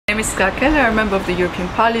is Ska Keller, I'm a member of the European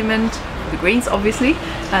Parliament, the Greens obviously,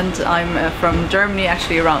 and I'm from Germany,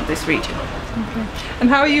 actually around this region. Okay. And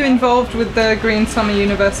how are you involved with the Green Summer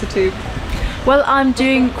University? Well, I'm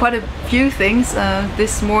doing quite a few things.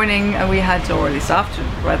 This morning we had, or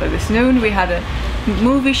this noon, we had a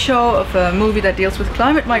movie show of a movie that deals with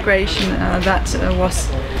climate migration that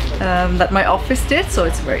my office did, so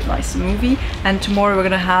it's a very nice movie. And tomorrow we're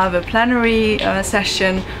going to have a plenary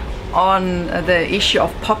session on the issue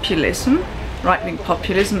of populism, right-wing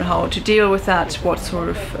populism, how to deal with that, what sort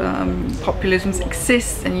of populisms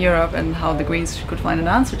exist in Europe and how the Greens could find an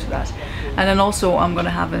answer to that. And then also I'm going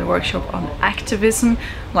to have a workshop on activism,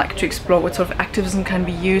 like to explore what sort of activism can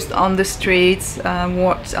be used on the streets,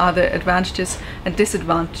 what are the advantages and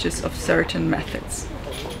disadvantages of certain methods.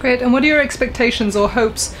 Great, and what are your expectations or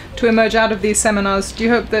hopes to emerge out of these seminars? Do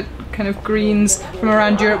you hope that kind of Greens from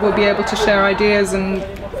around Europe will be able to share ideas and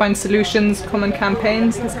find solutions, common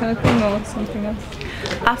campaigns, this kind of thing, or something else?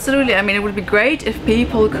 Absolutely. I mean, it would be great if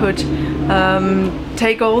people could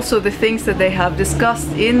take also the things that they have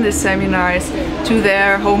discussed in the seminars to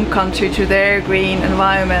their home country, to their green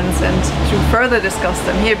environments, and to further discuss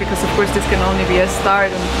them here, because of course this can only be a start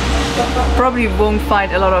and probably won't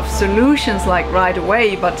find a lot of solutions like right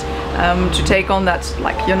away, but to take on that,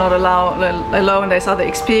 like, you're not alone, there's other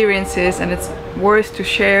experiences and it's worth to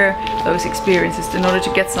share those experiences in order to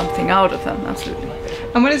get something out of them. Absolutely.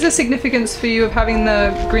 And what is the significance for you of having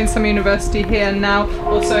the Green Summer University here and now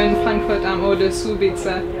also in Frankfurt and Oder, Slubice?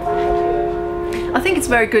 I think it's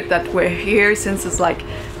very good that we're here, since it's like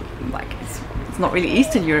it's not really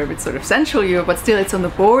Eastern Europe, it's sort of Central Europe, but still it's on the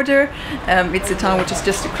border. It's a town which is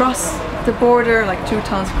just across the border, like 2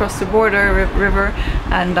 towns across the border, river,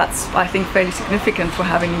 and that's, I think, fairly significant for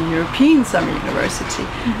having a European summer university.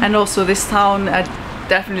 And also this town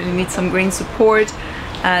definitely needs some green support.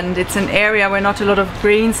 And it's an area where not a lot of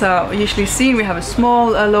Greens are usually seen. We have a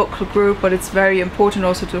small local group, but it's very important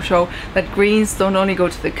also to show that Greens don't only go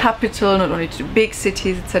to the capital, not only to big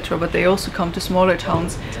cities, etc., but they also come to smaller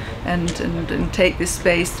towns and take this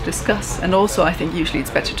space to discuss. And also I think usually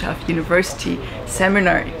it's better to have university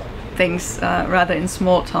seminar things rather in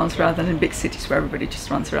small towns rather than in big cities where everybody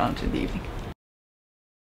just runs around in the evening.